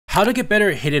How to get better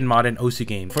at hidden mod in OSU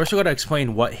game. First, we gotta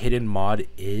explain what hidden mod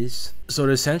is. So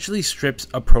it essentially strips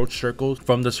approach circles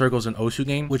from the circles in OSU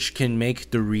game, which can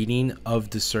make the reading of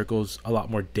the circles a lot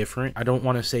more different. I don't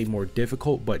want to say more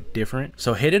difficult, but different.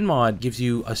 So hidden mod gives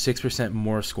you a 6%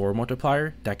 more score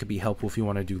multiplier. That could be helpful if you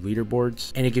want to do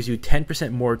leaderboards. And it gives you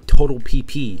 10% more total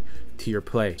PP to your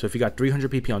play. So if you got 300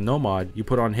 PP on no mod, you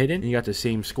put on hidden and you got the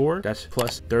same score, that's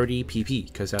plus 30 PP,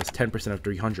 because that's 10% of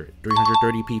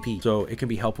 330 PP. So it can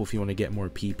be helpful if you want to get more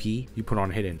PP, you put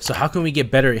on hidden. So how can we get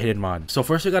better at hidden mod? So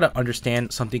first we got to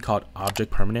understand something called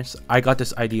object permanence. I got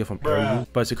this idea from early,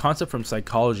 but it's a concept from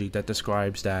psychology that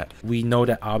describes that we know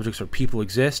that objects or people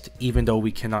exist even though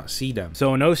we cannot see them.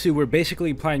 So in OSU, we're basically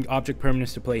applying object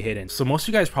permanence to play hidden. So most of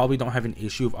you guys probably don't have an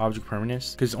issue of object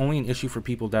permanence, because it's only an issue for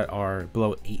people that are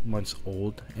below 8 months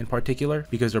old in particular,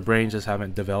 because their brains just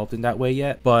haven't developed in that way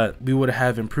yet. But we would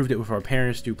have improved it with our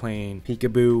parents through playing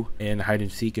peekaboo and hide and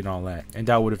seek and all that, and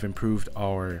that would have improved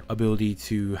our ability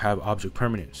to have object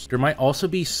permanence. There might also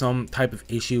be some type of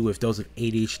issue with those with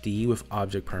ADHD with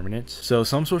object permanence. So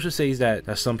some sources say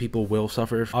that some people will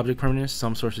suffer object permanence,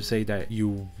 some sources say that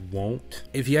you won't.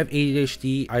 If you have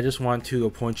ADHD, I just want to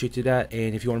point you to that,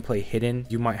 and if you want to play hidden,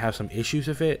 you might have some issues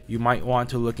with it. You might want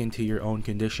to look into your own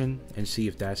condition and see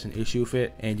if that's an issue with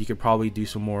it, and you could probably do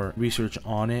some more research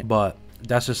on it. But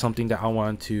that's just something that I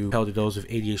want to tell to those with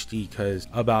ADHD, because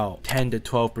about 10 to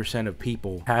 12% of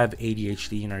people have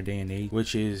ADHD in our day and age,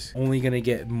 which is only going to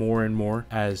get more and more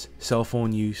as cell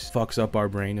phone use fucks up our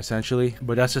brain essentially.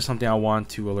 But that's just something I want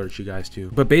to alert you guys to.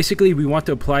 But basically, we want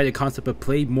to apply the concept of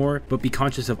play more but be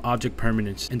conscious of object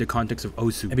permanence in the context of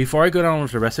OSU. And before I go down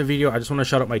with the rest of the video, I just want to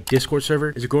shout out my Discord server.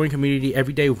 It's a growing community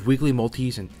every day with weekly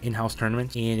multis and in-house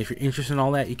tournaments, and if you're interested in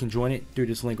all that, you can join it through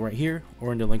this link right here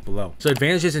or in the link below. So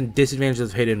advantages and disadvantages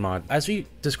of hidden mod. As we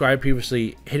described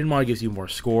previously, hidden mod gives you more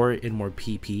score and more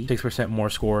PP, 6% more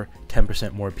score,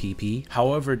 10% more PP.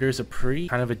 However, there's a pretty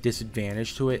kind of a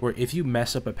disadvantage to it, where if you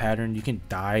mess up a pattern, you can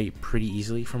die pretty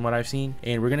easily from what I've seen,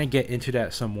 and we're gonna get into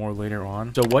that some more later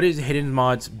on. So what is hidden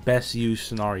mod's best use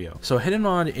scenario? So hidden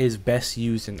mod is best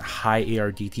used in high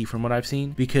ARDT from what I've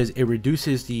seen, because it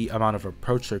reduces the amount of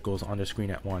approach circles on the screen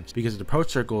at once. Because the approach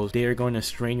circles, they are going to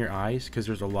strain your eyes because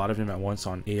there's a lot of them at once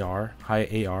on AR,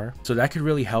 high AR. So that could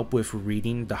really help with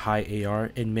reading the high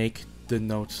AR and make the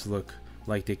notes look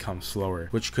like they come slower,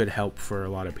 which could help for a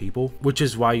lot of people, which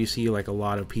is why you see like a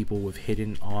lot of people with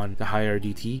hidden on the higher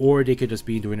DT, or they could just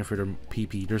be doing it for their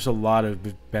PP. There's a lot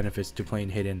of benefits to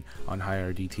playing hidden on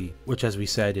higher DT, which as we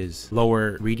said is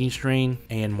lower reading strain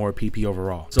and more PP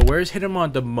overall. So where is hidden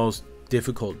mod the most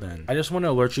difficult then? I just want to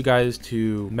alert you guys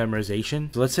to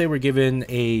memorization. So let's say we're given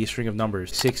a string of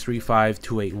numbers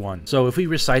 635281. So if we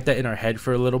recite that in our head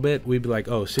for a little bit, we'd be like,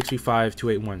 oh,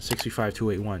 635281,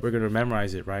 635281. We're gonna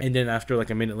memorize it, right? And then after like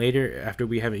a minute later, after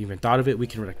we haven't even thought of it, we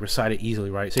can like recite it easily,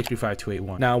 right?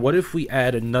 635281. Now what if we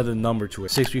add another number to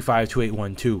it?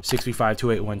 635281,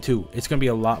 635281. It's gonna be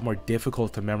a lot more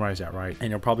difficult to memorize that, right?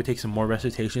 And it'll probably take some more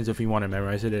recitations if we want to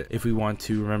memorize it, if we want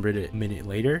to remember it a minute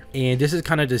later. And this is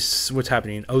kind of this what's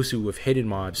happening in OSU with hidden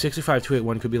mod.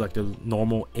 65281 could be like the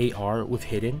normal AR with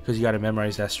hidden, because you got to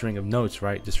memorize that string of notes,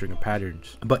 right? The string of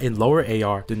patterns. But in lower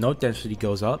AR, the note density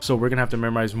goes up, so we're gonna have to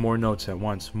memorize more notes at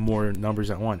once, more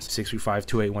numbers at once.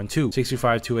 6352812,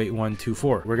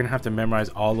 6352812, we're gonna have to memorize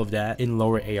all of that in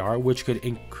lower AR, which could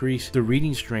increase the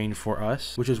reading strain for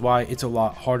us, which is why it's a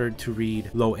lot harder to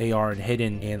read low AR and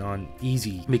hidden and on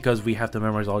easy, because we have to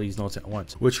memorize all these notes at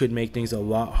once, which could make things a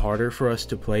lot harder for us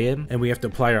to play in, and we have to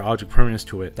apply our object permanence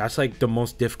to it. That's like the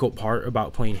most difficult part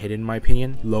about playing hidden in my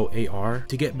opinion, low AR.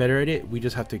 To get better at it, we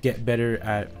just have to get better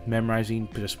at memorizing,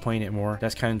 just playing it more.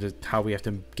 That's kind of how we have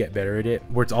to get better at it.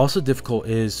 Where it's also difficult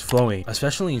is flowing,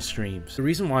 especially in streams. The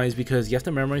reason why is because you have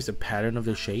to memorize the pattern of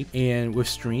the shape, and with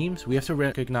streams we have to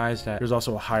recognize that there's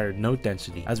also a higher note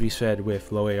density, as we said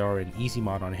with low AR and easy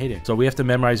mod on hidden. So we have to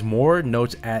memorize more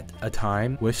notes at a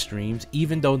time with streams,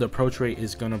 even though the approach rate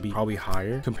is going to be probably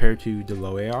higher compared to the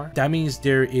low AR. That means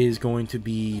there is going to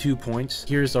be 2 points.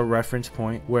 Here's a reference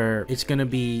point where it's going to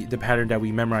be the pattern that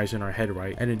we memorize in our head,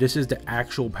 right? And then this is the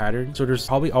actual pattern, so there's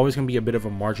probably always going to be a bit of a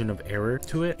margin of error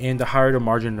to it, and the higher the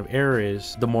margin of error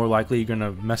is, the more likely you're going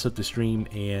to mess up the stream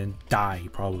and die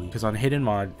probably. Because on hidden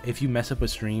mod, if you mess up a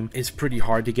stream, it's pretty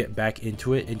hard to get back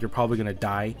into it, and you're probably going to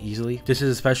die easily. This is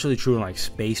especially true in like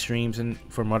space streams, and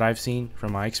from what I've seen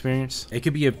from my experience, it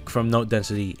could be from note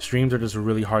density. Streams are just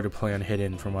really hard to play on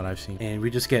hidden from what I've seen, and we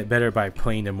just get better by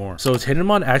playing them more. So is hidden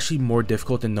mod actually more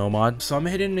difficult than no mod? Some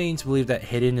hidden mains believe that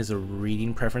hidden is a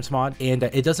reading preference mod, and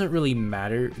that it doesn't really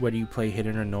matter whether you play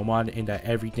hidden or no mod, and that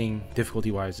everything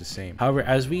difficulty wise is the same. However,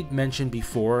 as we mentioned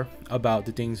before, about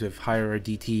the things with higher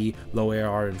DT, low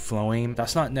AR, and flowing.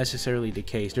 That's not necessarily the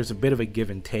case. There's a bit of a give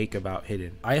and take about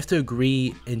hidden. I have to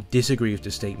agree and disagree with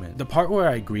the statement. The part where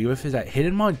I agree with is that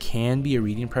hidden mod can be a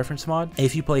reading preference mod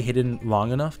if you play hidden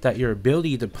long enough that your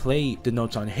ability to play the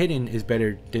notes on hidden is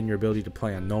better than your ability to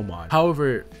play on no mod.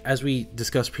 However, as we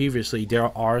discussed previously,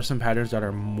 there are some patterns that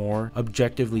are more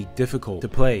objectively difficult to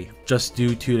play just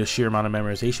due to the sheer amount of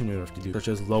memorization we have to do, such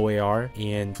as low AR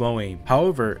and flow aim.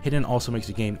 However, hidden also makes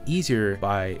the game easier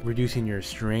by reducing your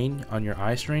strain on your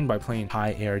eye strain by playing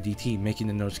high ARDT, making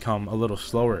the notes come a little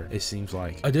slower, it seems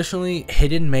like. Additionally,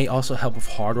 hidden may also help with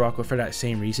hard rock for that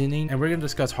same reasoning, and we're going to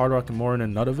discuss hard rock more in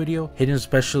another video. Hidden is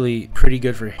especially pretty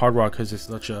good for hard rock because it's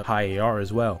such a high AR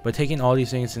as well. But taking all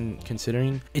these things in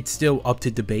considering, it's still up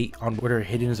to debate on whether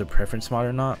hidden is a preference mod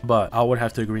or not, but I would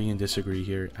have to agree and disagree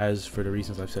here, as for the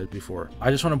reasons I've said before.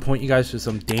 I just want to point you guys to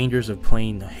some dangers of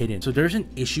playing hidden. So there's an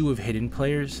issue with hidden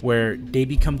players where they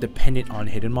become dependent on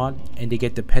hidden mod and they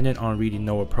get dependent on reading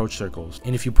no approach circles,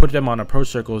 and if you put them on approach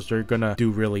circles, they're gonna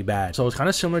do really bad. So it's kind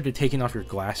of similar to taking off your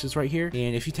glasses right here,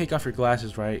 and if you take off your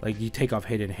glasses, right, like you take off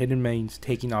hidden. Hidden means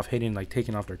taking off hidden, like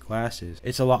taking off their glasses.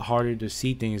 It's a lot harder to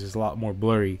see things, it's a lot more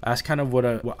blurry. That's kind of what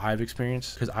I've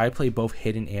experienced, because I play both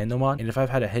hidden and no mod, and if I've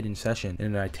had a hidden session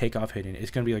and then I take off hidden,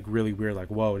 it's gonna be like really weird, like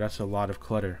whoa, that's a lot of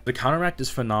clutter. To counteract this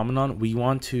phenomenon, we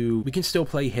can still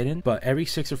play hidden, but every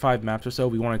 6 or 5 maps or so,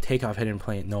 we want to take off hidden and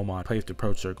play it no mod, play with the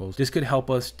approach circles. This could help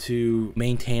us to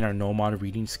maintain our no mod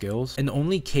reading skills. And the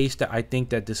only case that I think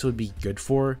that this would be good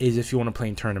for is if you want to play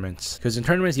in tournaments, because in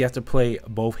tournaments you have to play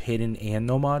both hidden and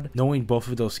no mod. Knowing both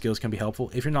of those skills can be helpful.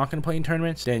 If you're not going to play in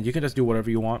tournaments, then you can just do whatever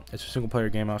you want. It's a single player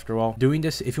game after all. Doing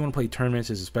this, if you want to play tournaments,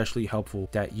 is especially helpful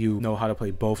that you know how to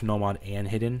play both no mod and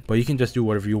hidden, but you can just do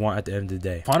whatever you want at the end of the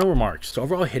day. Final remarks. So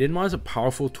overall, hidden mod is a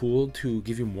powerful tool to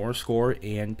give you more score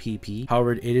and PP.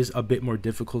 However, it is a bit more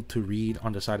difficult to read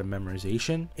on the side of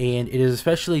memorization, and it is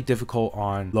especially difficult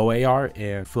on low AR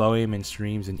and flow aim and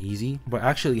streams and easy, but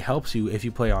actually helps you if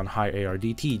you play on high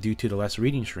ARDT due to the less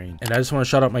reading strain. And I just want to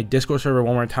shout out my Discord server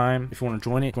one more time. If you want to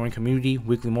join it, join community,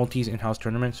 weekly multis, in-house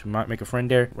tournaments, we might make a friend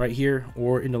there, right here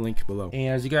or in the link below.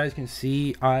 And as you guys can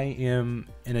see, I am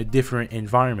in a different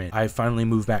environment. I finally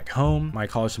moved back home. My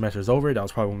college semester is over. That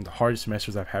was probably one of the hardest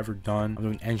semesters I've ever done. I'm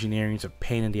doing engineering. It's a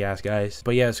pain in the ass, guys.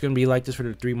 But yeah, it's gonna be like this for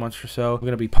the 3 months or so. I'm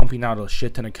gonna be pumping out a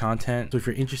shit ton of content. So if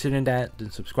you're interested in that,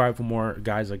 then subscribe for more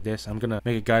guides like this. I'm gonna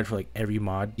make a guide for like every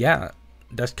mod. Yeah,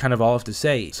 that's kind of all I have to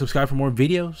say. Subscribe for more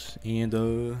videos,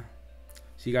 and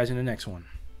see you guys in the next one.